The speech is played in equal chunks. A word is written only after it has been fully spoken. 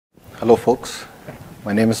Hello folks,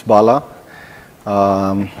 my name is Bala.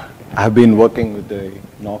 I have been working with the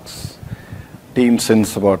KNOX team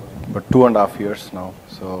since about 2.5 years now,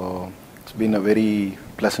 so it's been a very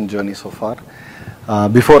pleasant journey so far.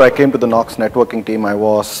 Before I came to the KNOX networking team, I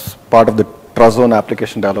was part of the Trust Zone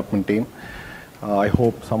application development team. I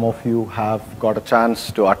hope some of you have got a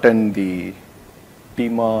chance to attend the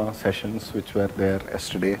TEMA sessions which were there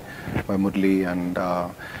yesterday by Murli, and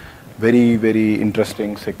very, very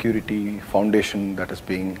interesting security foundation that is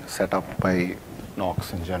being set up by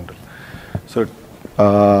KNOX in general. So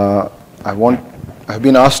I've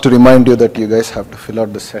been asked to remind you that you guys have to fill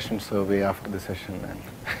out the session survey after the session, and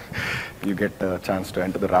you get a chance to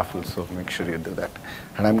enter the raffle, so make sure you do that.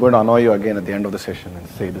 And I'm going to annoy you again at the end of the session and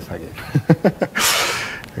say this again.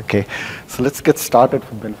 Okay, so let's get started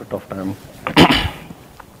for the benefit of time.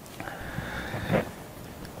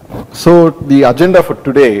 So the agenda for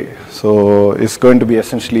today is going to be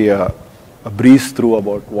essentially a breeze through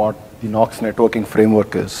about what the KNOX networking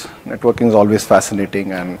framework is. Networking is always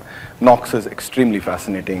fascinating, and KNOX is extremely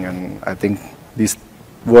fascinating, and I think these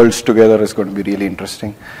worlds together is going to be really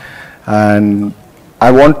interesting. And I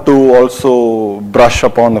want to also brush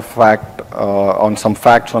upon the fact, on some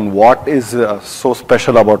facts on what is so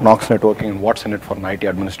special about KNOX networking and what's in it for an IT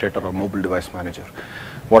administrator or mobile device manager.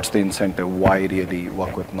 What's the incentive? Why really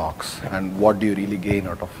work with KNOX? And what do you really gain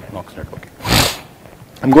out of KNOX networking?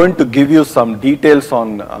 I'm going to give you some details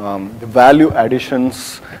on the value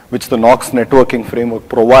additions which the KNOX networking framework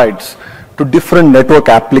provides to different network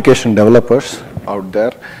application developers out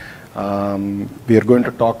there. We are going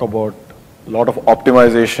to talk about a lot of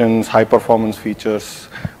optimizations, high performance features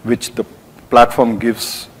which the platform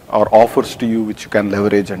gives or offers to you, which you can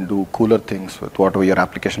leverage and do cooler things with whatever your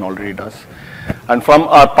application already does. And from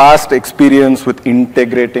our past experience with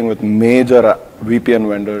integrating with major VPN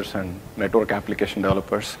vendors and network application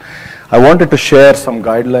developers, I wanted to share some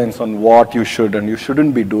guidelines on what you should and you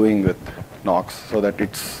shouldn't be doing with KNOX, so that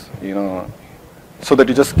it's, so that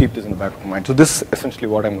you just keep this in the back of your mind. So this is essentially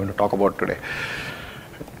what I'm going to talk about today.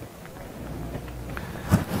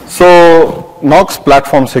 So KNOX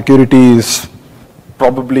platform security is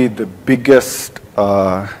probably the biggest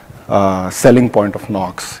selling point of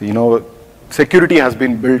KNOX. Security has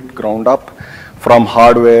been built ground up from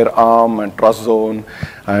hardware, ARM and Trust Zone,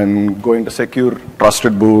 and going to secure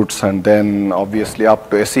trusted boots, and then obviously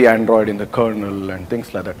up to SE Android in the kernel and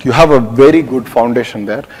things like that. You have a very good foundation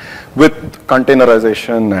there with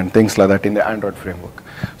containerization and things like that in the Android framework.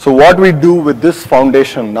 So what we do with this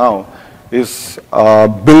foundation now is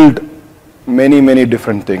build many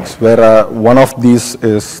different things, where one of these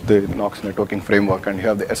is the KNOX networking framework, and you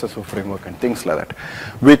have the SSO framework and things like that,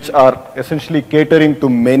 which are essentially catering to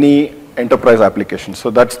many enterprise applications. So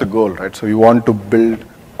that's the goal, right? So you want to build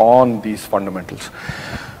on these fundamentals.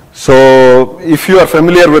 So if you are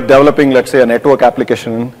familiar with developing, let's say, a network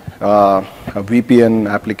application, a VPN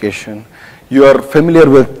application, you are familiar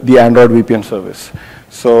with the Android VPN service.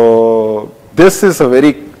 So this is a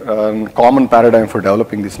very common paradigm for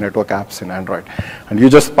developing these network apps in Android. And you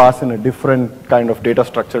just pass in a different kind of data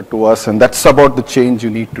structure to us, and that's about the change you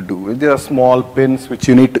need to do. There are small pins which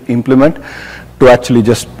you need to implement to actually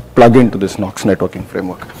just plug into this KNOX networking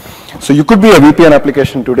framework. So you could be a VPN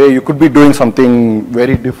application today, you could be doing something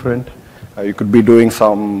very different. You could be doing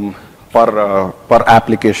some per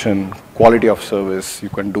application quality of service. You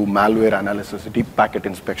can do malware analysis, deep packet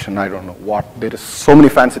inspection, I don't know what. There is so many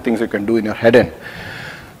fancy things you can do in your head end.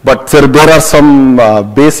 But there are some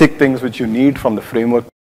basic things which you need from the framework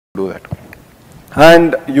to do that.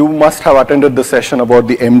 And you must have attended the session about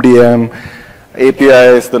the MDM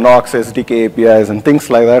APIs, the KNOX SDK APIs, and things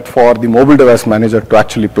like that for the mobile device manager to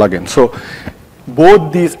actually plug in. So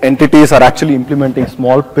both these entities are actually implementing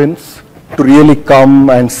small pins to really come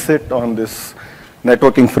and sit on this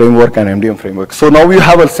networking framework and MDM framework. So now we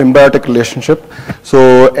have a symbiotic relationship.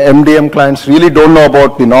 So MDM clients really don't know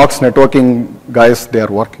about the KNOX networking guys they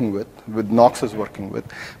are working with KNOX is working with.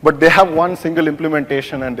 But they have one single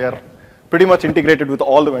implementation, and they are pretty much integrated with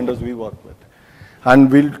all the vendors we work with.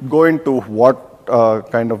 And we'll go into what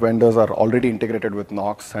kind of vendors are already integrated with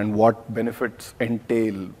KNOX and what benefits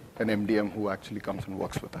entail an MDM who actually comes and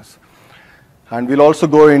works with us. And we'll also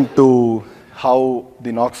go into how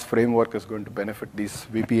the KNOX framework is going to benefit these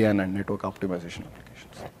VPN and network optimization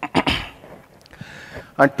applications.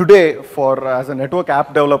 And today, as a network app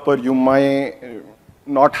developer, you might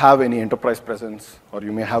not have any enterprise presence, or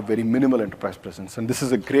you may have very minimal enterprise presence. And this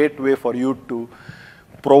is a great way for you to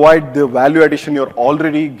provide the value addition you're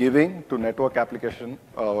already giving to network application,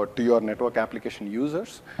 to your network application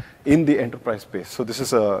users in the enterprise space. So this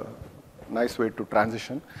is a nice way to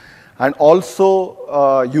transition. And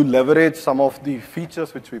also, you leverage some of the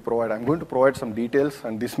features which we provide. I'm going to provide some details,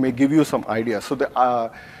 and this may give you some ideas. So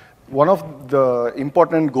one of the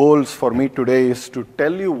important goals for me today is to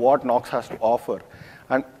tell you what KNOX has to offer.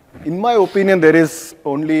 And in my opinion, there is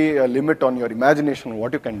only a limit on your imagination,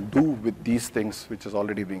 what you can do with these things which is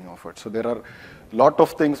already being offered. So there are a lot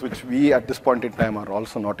of things which we at this point in time are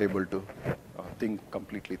also not able to think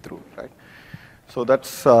completely through, right? So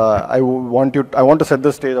that's, I want to set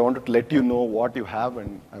the stage, I want to let you know what you have,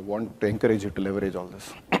 and I want to encourage you to leverage all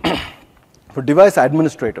this. For device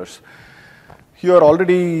administrators, we are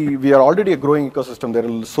already a growing ecosystem. There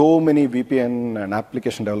are so many VPN and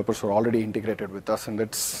application developers who are already integrated with us, and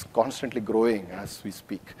it's constantly growing as we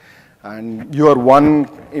speak. And your one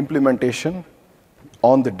implementation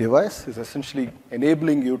on the device is essentially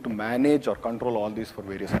enabling you to manage or control all these for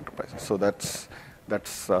various enterprises. So that's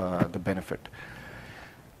the benefit.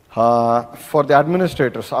 For the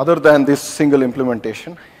administrators, other than this single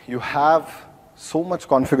implementation, you have so much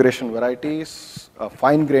configuration varieties,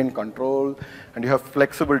 fine-grained control, and you have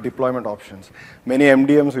flexible deployment options. Many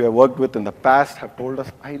MDMs we have worked with in the past have told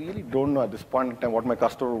us, I really don't know at this point in time what my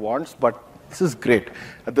customer wants, but this is great.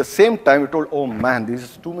 At the same time, we told, oh man, these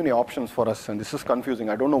are too many options for us, and this is confusing.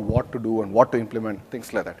 I don't know what to do and what to implement,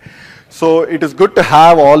 things like that. So it is good to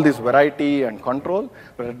have all this variety and control,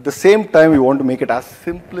 but at the same time, we want to make it as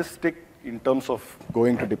simplistic in terms of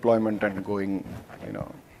going to deployment and going,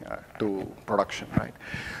 to production, right?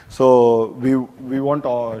 So we want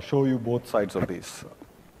to show you both sides of this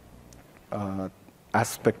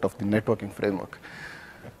aspect of the networking framework.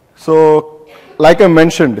 So, like I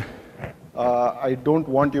mentioned, I don't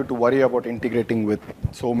want you to worry about integrating with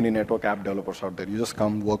so many network app developers out there. You just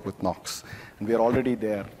come work with KNOX. And we are already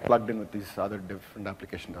there, plugged in with these other different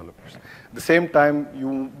application developers. At the same time,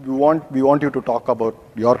 we want you to talk about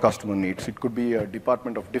your customer needs. It could be a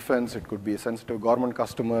Department of Defense, it could be a sensitive government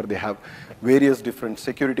customer. They have various different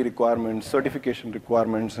security requirements, certification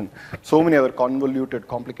requirements, and so many other convoluted,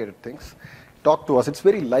 complicated things. Talk to us. It's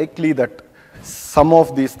very likely that some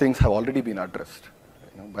of these things have already been addressed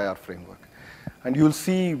by our framework. And you'll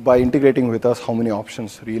see by integrating with us how many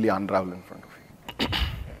options really unravel in front of you.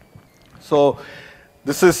 So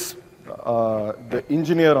this is the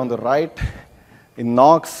engineer on the right in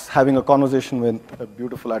KNOX having a conversation with a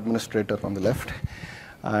beautiful administrator on the left.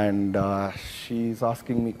 And she's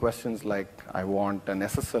asking me questions like, I want an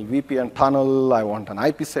SSL VPN tunnel, I want an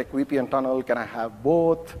IPsec VPN tunnel, can I have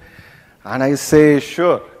both? And I say,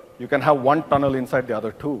 sure, you can have one tunnel inside the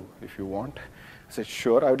other two if you want. I said,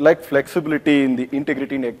 sure, I would like flexibility in the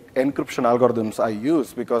integrity and encryption algorithms I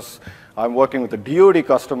use because I'm working with a DoD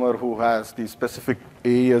customer who has the specific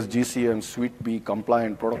AES, GCN, Suite B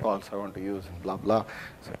compliant protocols I want to use, and blah, blah. I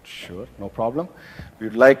said, sure, no problem. You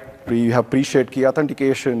have pre-shared key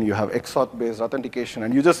authentication, you have XAuth-based authentication,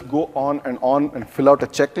 and you just go on and fill out a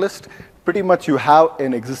checklist. Pretty much you have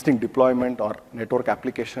an existing deployment or network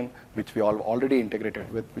application which we all already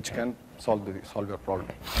integrated with, which can solve your problem.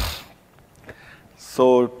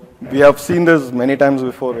 So we have seen this many times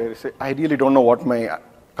before where you say, I really don't know what my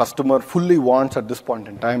customer fully wants at this point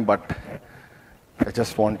in time, but I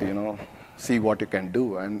just want to, see what you can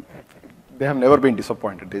do. And they have never been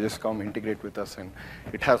disappointed. They just come integrate with us, and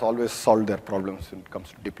it has always solved their problems when it comes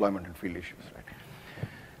to deployment and field issues, right?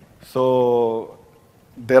 So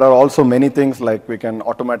there are also many things like we can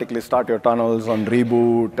automatically start your tunnels on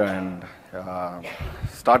reboot and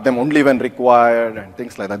start them only when required and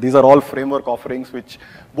things like that. These are all framework offerings which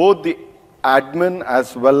both the admin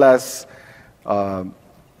as well as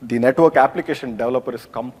the network application developer is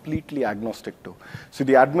completely agnostic to. So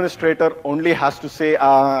the administrator only has to say,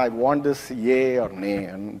 I want this yay or nay,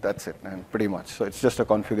 and that's it, and pretty much. So it's just a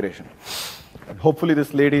configuration. And hopefully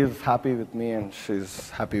this lady is happy with me and she's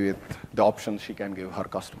happy with the options she can give her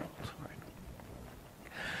customers. Right?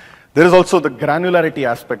 There is also the granularity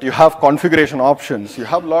aspect. You have configuration options. You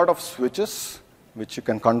have a lot of switches which you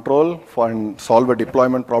can control and solve a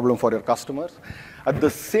deployment problem for your customers. At the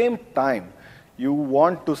same time, you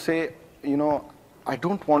want to say, I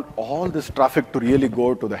don't want all this traffic to really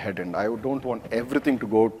go to the head end. I don't want everything to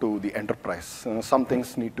go to the enterprise. Some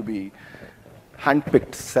things need to be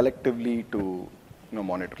handpicked selectively to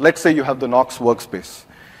monitor. Let's say you have the KNOX workspace,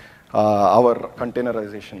 our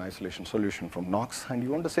containerization isolation solution from KNOX, and you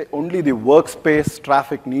want to say only the workspace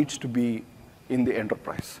traffic needs to be in the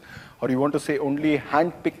enterprise. Or you want to say only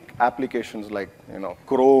handpick applications like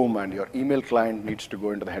Chrome and your email client needs to go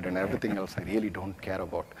into the head and everything else I really don't care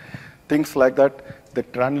about. Things like that, the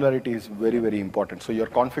granularity is very, very important. So your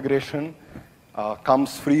configuration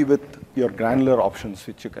comes free with your granular options,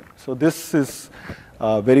 which you can. So this is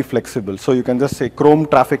very flexible. So you can just say Chrome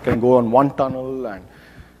traffic can go on one tunnel, and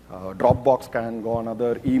Dropbox can go on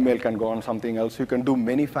another, email can go on something else. You can do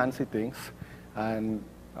many fancy things, and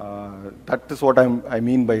that is what I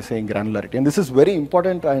mean by saying granularity. And this is very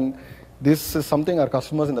important, and this is something our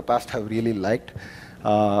customers in the past have really liked.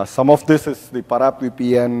 Some of this is the Parap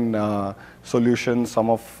VPN solution, some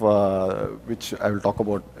of which I will talk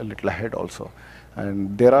about a little ahead also.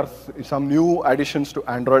 And there are some new additions to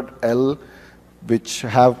Android L which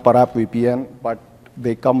have Parap VPN, but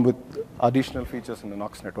they come with additional features in the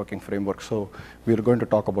KNOX networking framework. So we're going to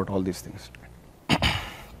talk about all these things.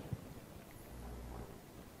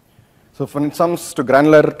 So when it comes to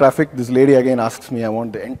granular traffic, this lady again asks me, I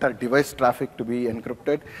want the entire device traffic to be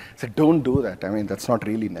encrypted. I said, don't do that. I mean, that's not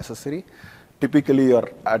really necessary. Typically,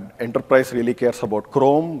 your enterprise really cares about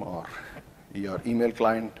Chrome or your email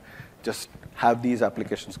client. Just have these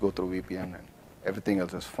applications go through VPN, and everything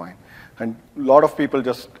else is fine. And a lot of people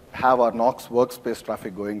just have our KNOX workspace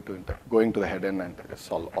traffic going to the head end and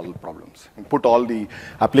solve all the problems. And put all the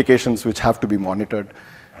applications which have to be monitored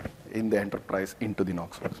in the enterprise into the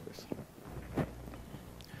KNOX workspace.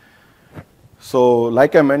 So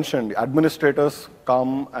like I mentioned, administrators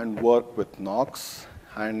come and work with KNOX,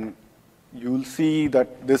 and you'll see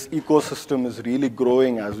that this ecosystem is really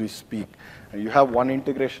growing as we speak. And you have one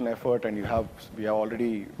integration effort, and we have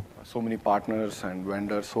already so many partners and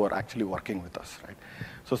vendors who are actually working with us, right?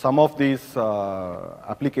 So some of these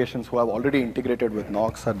applications who have already integrated with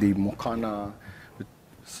KNOX are the Mokana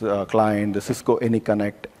client, the Cisco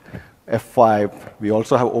AnyConnect, F5. We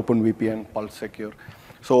also have OpenVPN, Pulse Secure.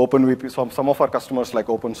 So OpenVPN, some of our customers like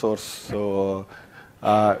open source. So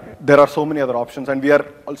there are so many other options, and we are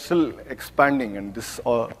still expanding, and this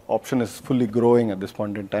option is fully growing at this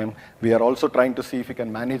point in time. We are also trying to see if we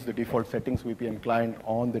can manage the default settings VPN client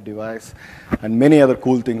on the device, and many other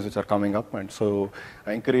cool things which are coming up. And so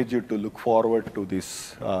I encourage you to look forward to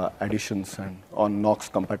these additions and on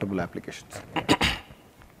KNOX compatible applications.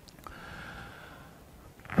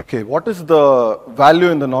 Okay, what is the value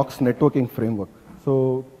in the KNOX networking framework?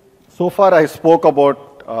 So far I spoke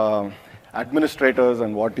about administrators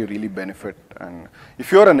and what you really benefit. And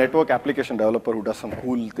if you're a network application developer who does some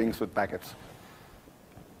cool things with packets,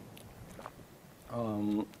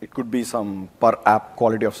 it could be some per app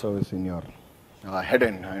quality of service in your head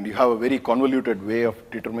end, and you have a very convoluted way of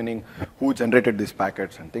determining who generated these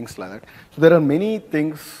packets and things like that. So there are many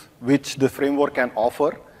things which the framework can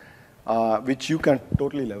offer, which you can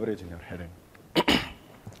totally leverage in your head end.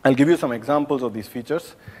 I'll give you some examples of these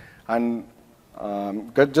features, and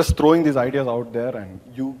just throwing these ideas out there, and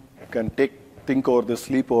you can think over this,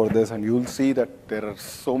 sleep over this, and you'll see that there are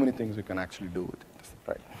so many things you can actually do with it.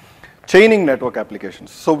 Right? Chaining network applications.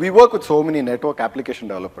 So we work with so many network application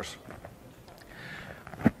developers.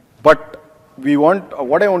 But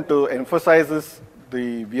what I want to emphasize is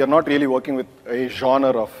we are not really working with a genre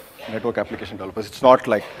of network application developers. It's not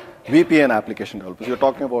like VPN application developers. You're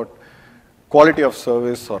talking about quality of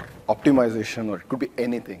service or optimization, or it could be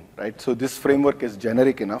anything, right? So this framework is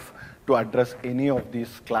generic enough to address any of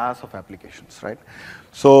these class of applications, right?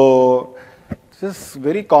 So this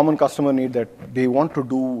very common customer need that they want to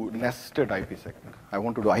do nested IPsec. I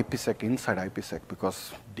want to do IPsec inside IPsec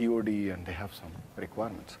because DoD and they have some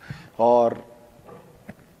requirements. Or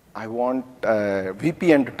I want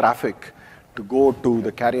VPN traffic to go to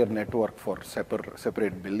the carrier network for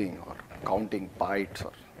separate billing or counting bytes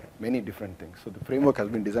or many different things. So the framework has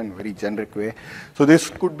been designed in a very generic way. So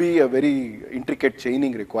this could be a very intricate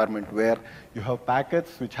chaining requirement where you have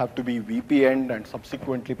packets which have to be VPN'd and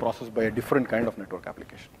subsequently processed by a different kind of network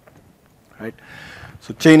application, right?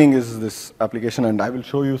 So chaining is this application, and I will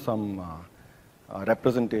show you some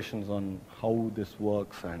representations on how this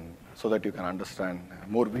works, and so that you can understand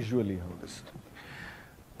more visually how this.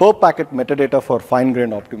 Per packet metadata for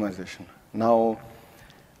fine-grained optimization. Now,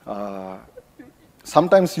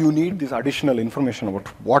 sometimes you need this additional information about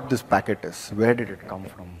what this packet is, where did it come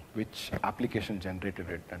from, which application generated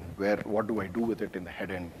it, and what do I do with it in the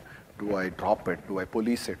head end? Do I drop it? Do I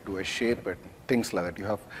police it? Do I shape it? Things like that. You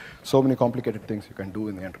have so many complicated things you can do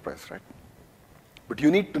in the enterprise, right? But you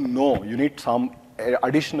need to know, you need some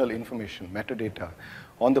additional information, metadata,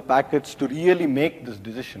 on the packets to really make this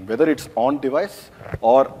decision, whether it's on device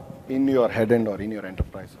or in your head end or in your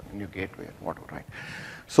enterprise or in your gateway or whatever, right?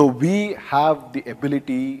 So we have the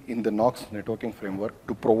ability in the KNOX networking framework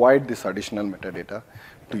to provide this additional metadata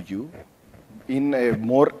to you in a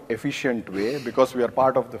more efficient way, because we are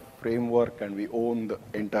part of the framework and we own the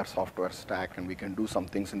entire software stack, and we can do some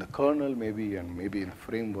things in the kernel maybe, and maybe in the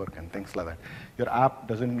framework and things like that. Your app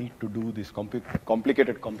doesn't need to do this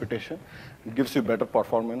complicated computation. It gives you better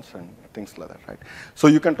performance and things like that, right? So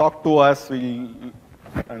you can talk to us and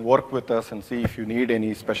work with us and see if you need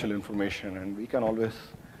any special information, and we can always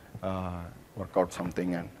work out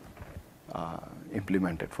something and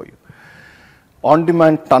implement it for you.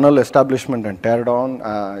 On-demand tunnel establishment and teardown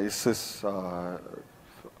is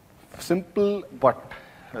simple, but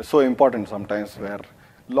so important sometimes, where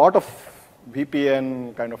a lot of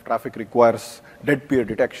VPN kind of traffic requires dead peer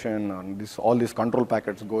detection and all these control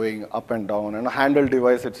packets going up and down. And a handheld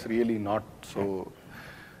device, it's really not so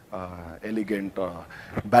elegant,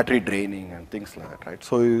 battery draining and things like that, right?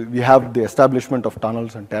 So we have the establishment of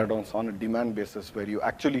tunnels and teardowns on a demand basis, where you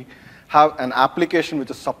actually have an application which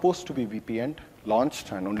is supposed to be VPN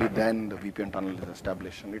launched, and only then the VPN tunnel is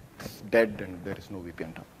established, and it's dead and there is no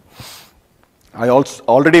VPN tunnel. I also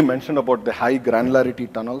already mentioned about the high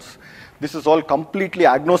granularity tunnels. This is all completely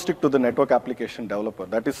agnostic to the network application developer.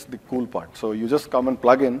 That is the cool part. So you just come and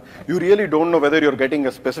plug in. You really don't know whether you're getting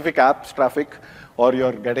a specific app's traffic or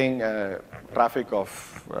you're getting traffic of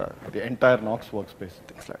the entire KNOX workspace,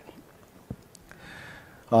 things like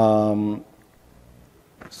that.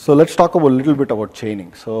 So let's talk a little bit about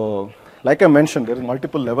chaining. So like I mentioned, there is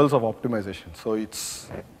multiple levels of optimization. So it's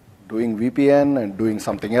doing VPN and doing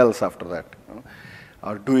something else after that, you know,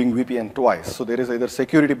 or doing VPN twice. So there is either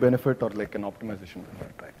security benefit or like an optimization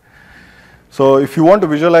benefit, right? So if you want to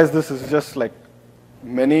visualize this, it's just like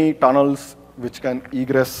many tunnels which can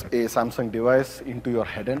egress a Samsung device into your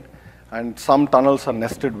headend, and some tunnels are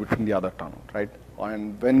nested within the other tunnel, right?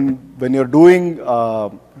 And when you're doing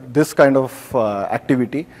this kind of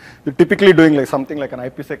activity, you're typically doing like something like an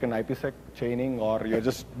IPsec and IPsec chaining, or you're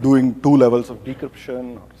just doing 2 levels of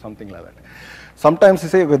decryption or something like that. Sometimes you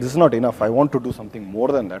say, well, this is not enough. I want to do something more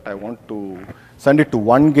than that. I want to send it to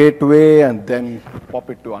one gateway and then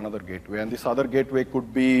pop it to another gateway. And this other gateway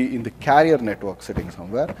could be in the carrier network sitting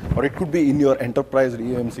somewhere, or it could be in your enterprise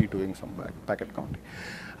EMC doing some packet counting.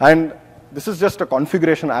 And this is just a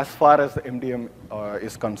configuration as far as the MDM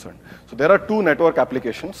is concerned. So there are 2 network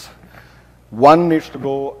applications. One needs to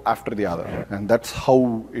go after the other, and that's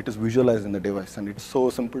how it is visualized in the device. And it's so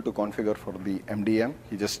simple to configure for the MDM.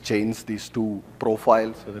 You just chains these 2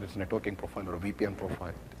 profiles, whether it's networking profile or a VPN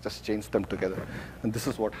profile. Just chains them together, and this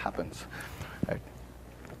is what happens, right?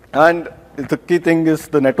 And the key thing is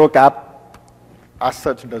the network app as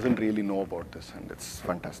such doesn't really know about this, and it's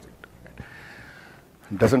fantastic.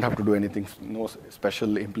 It doesn't have to do anything, no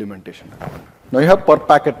special implementation. Now you have per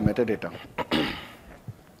packet metadata.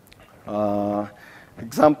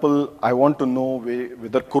 Example, I want to know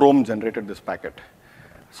whether Chrome generated this packet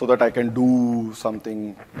so that I can do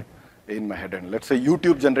something in my headend. Let's say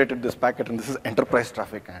YouTube generated this packet, and this is enterprise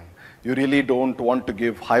traffic, and you really don't want to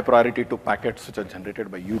give high priority to packets which are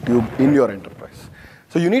generated by YouTube in your enterprise.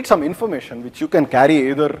 So you need some information which you can carry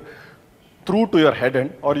either through to your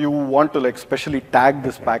headend, or you want to like specially tag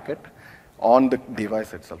this packet on the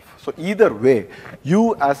device itself. So either way,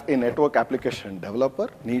 you as a network application developer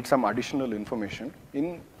need some additional information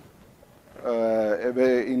in a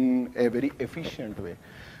very efficient way.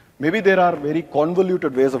 Maybe there are very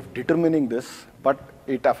convoluted ways of determining this, but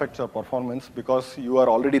it affects your performance because you are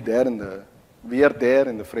already there we are there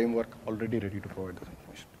in the framework already ready to provide this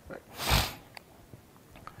information, right?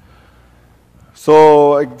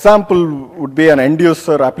 So example would be an end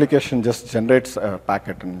user application just generates a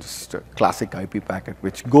packet, and just a classic IP packet,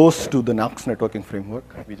 which goes to the KNOX networking framework.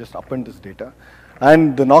 We just append this data.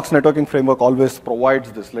 And the KNOX networking framework always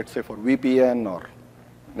provides this, let's say for VPN or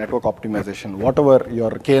network optimization, whatever your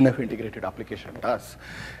KNF integrated application does.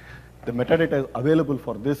 The metadata is available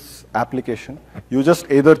for this application. You just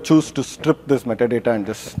either choose to strip this metadata and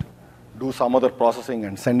just do some other processing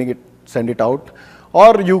and send it out,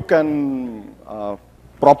 or you can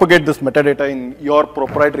propagate this metadata in your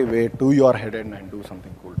proprietary way to your headend and do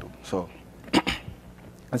something cool too. So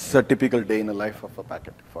this is a typical day in the life of a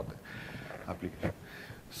packet for the application.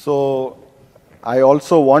 So I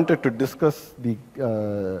also wanted to discuss the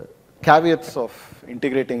caveats of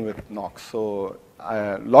integrating with KNOX. So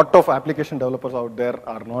a lot of application developers out there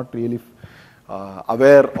are not really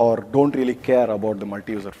aware or don't really care about the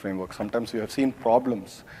multi-user framework. Sometimes we have seen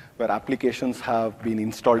problems where applications have been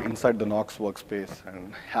installed inside the KNOX workspace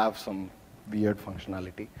and have some weird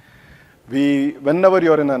functionality. Whenever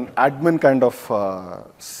you're in an admin kind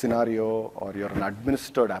of scenario, or you're an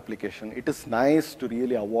administered application, it is nice to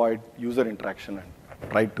really avoid user interaction and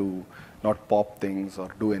try to not pop things or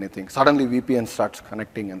do anything. Suddenly VPN starts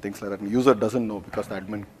connecting and things like that, and user doesn't know because the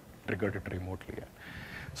admin triggered it remotely.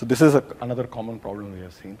 So this is another common problem we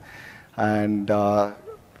have seen. And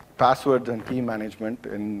passwords and key management.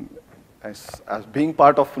 As being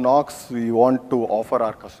part of KNOX, we want to offer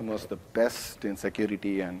our customers the best in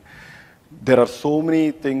security, and there are so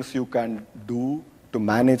many things you can do to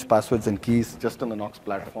manage passwords and keys just on the KNOX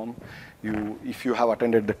platform. If you have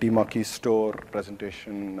attended the TMA Key Store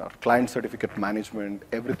presentation or client certificate management,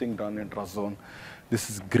 everything done in Trust Zone,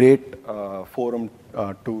 this is great forum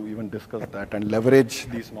to even discuss that and leverage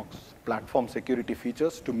these KNOX platform security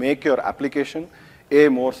features to make your application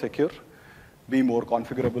more secure, be more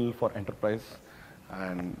configurable for enterprise,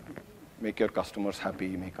 and make your customers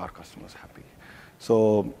happy, make our customers happy.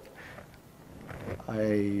 So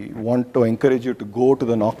I want to encourage you to go to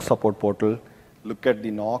the KNOX support portal, look at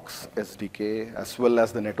the KNOX SDK, as well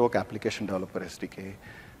as the Network Application Developer SDK,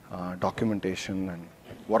 documentation, and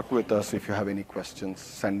work with us. If you have any questions,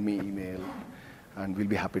 send me email, and we'll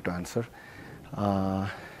be happy to answer.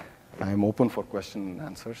 I'm open for question and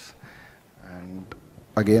answers. And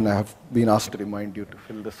again, I have been asked to remind you to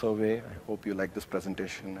fill the survey. I hope you like this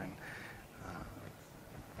presentation, and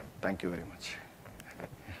thank you very much.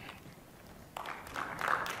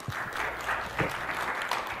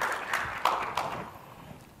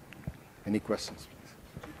 Any questions, please?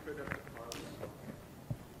 Could you put up the cars?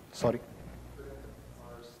 Sorry? Put up the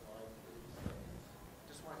cars slide, please.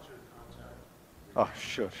 Just want your contact. Oh,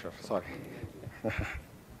 sure. Sorry. I got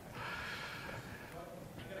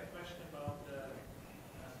a question about the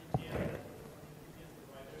VPN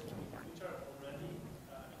providers, which are already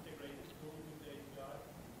integrated fully with the API. I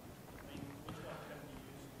mean, which one can be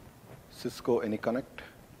used? Cisco AnyConnect,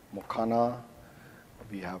 Mokana.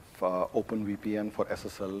 We have OpenVPN for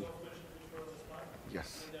SSL.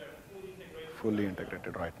 Yes, fully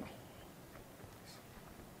integrated right now.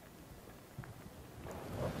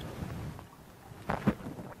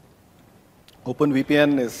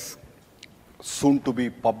 OpenVPN is soon to be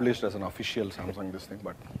published as an official Samsung this thing,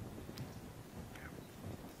 but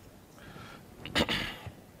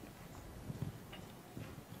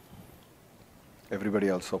everybody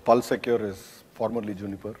else. So Pulse Secure is formerly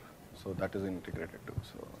Juniper, so that is integrated too.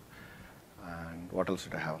 So, and what else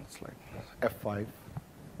did I have on the slide? F5.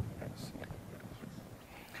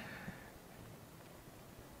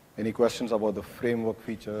 Any questions about the framework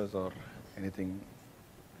features or anything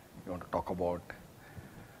you want to talk about?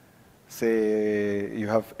 Say you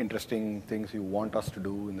have interesting things you want us to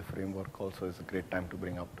do in the framework also is a great time to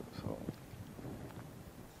bring up too. So.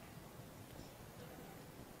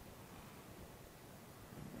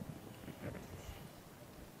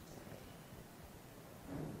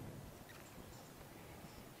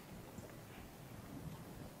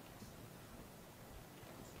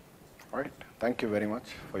 All right. Thank you very much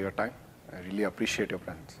for your time. I really appreciate your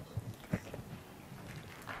presence.